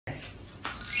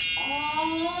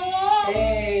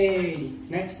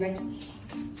Next.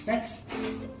 Next.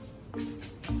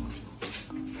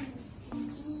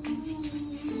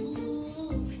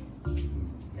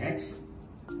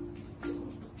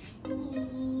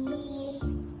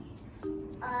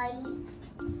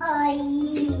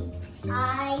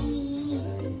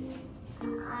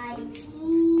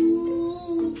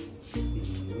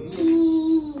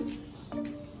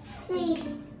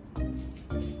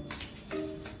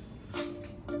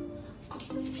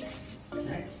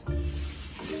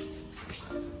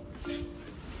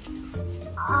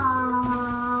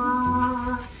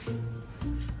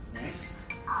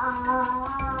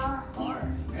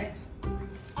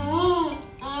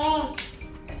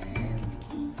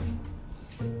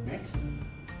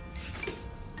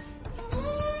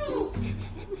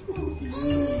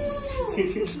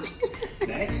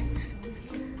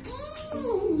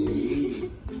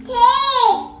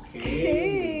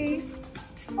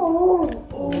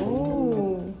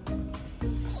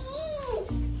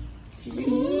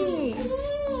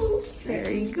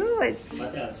 Very good.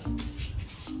 What else?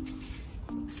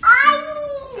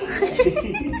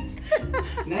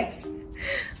 Next.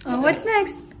 Oh, what's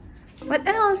next? What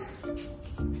else?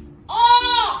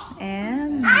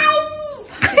 M.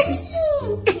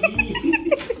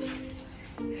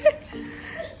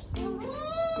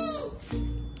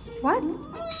 What?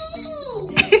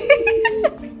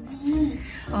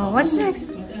 Oh, what's next?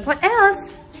 What else?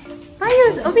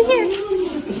 Pius, over here.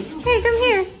 Hey, come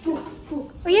here.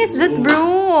 Oh yes, that's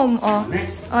broom. Oh,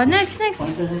 Next. oh next.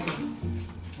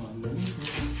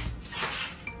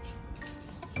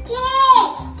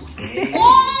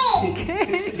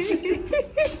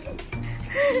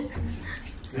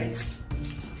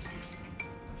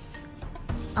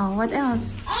 Oh, what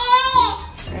else?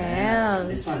 L.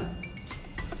 This one.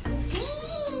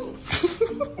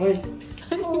 Oi.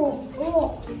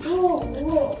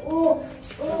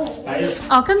 Pius.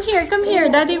 Oh, come here.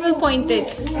 Daddy will point it.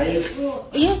 Pius.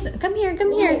 Yes, come here.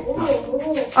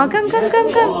 Oh, come.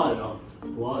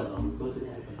 Wall. Go to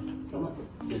that. Come on.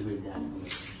 Just read that.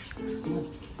 Come on.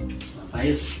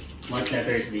 Pius, what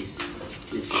letter is this?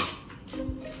 This one.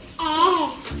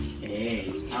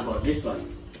 A. How about this one?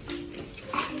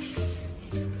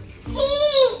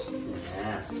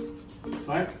 Yeah. This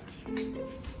one?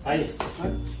 Pius, this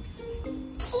one?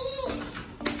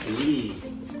 C.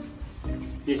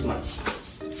 This one?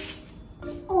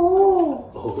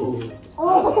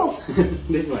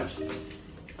 This one?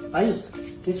 Pius,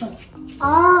 this one?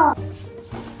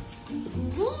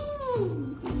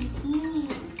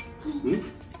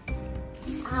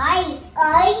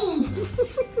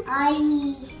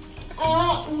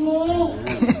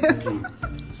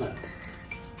 This one?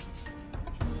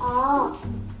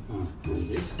 And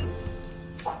this?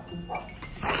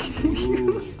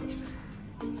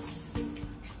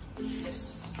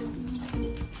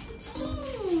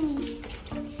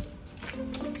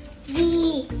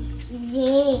 Ooh.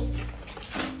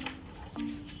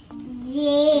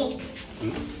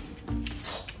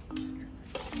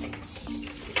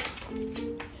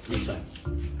 This one?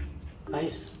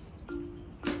 Pius?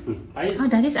 Pius? Oh,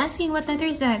 Dad is asking what letter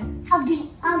is that?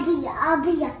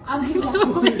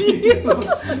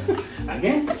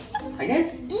 Again?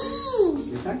 B.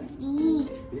 This one? B.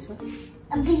 This one?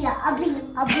 And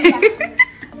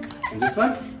this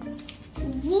one?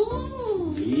 B.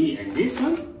 B. And this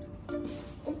one?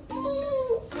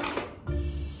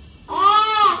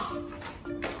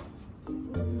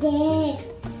 D.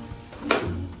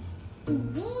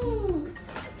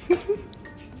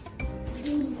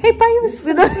 Hey, Pius.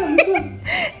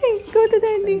 Hey, go to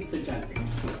Daddy.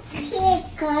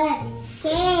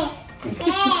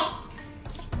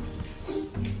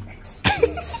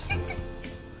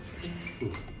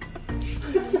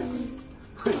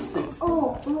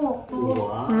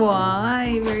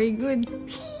 Why? Very good.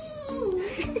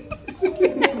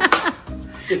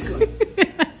 This one?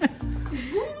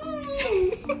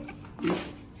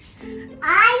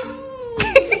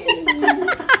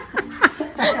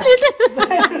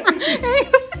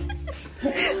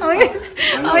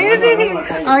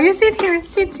 Oh, you sit here.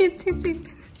 Sit.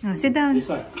 No, sit down. This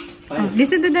one? Oh,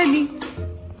 listen to Daddy.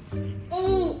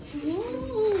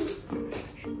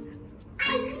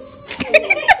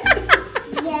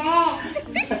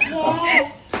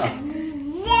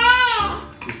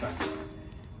 This one?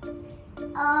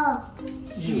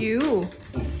 You.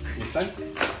 This one?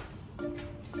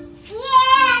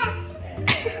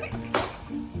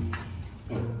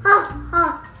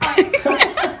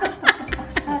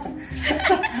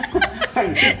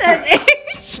 That's it.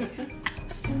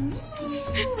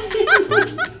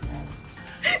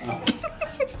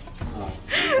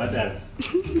 What else?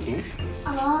 Hmm?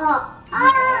 Oh.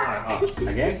 Oh,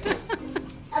 again?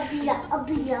 Abia.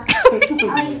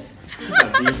 Ay.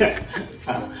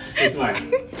 This one.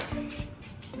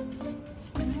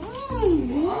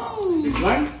 This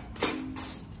one?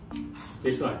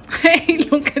 This one. Hey,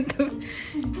 look at them.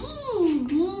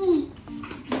 B.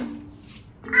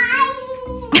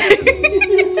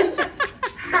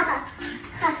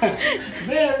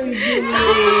 Very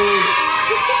good.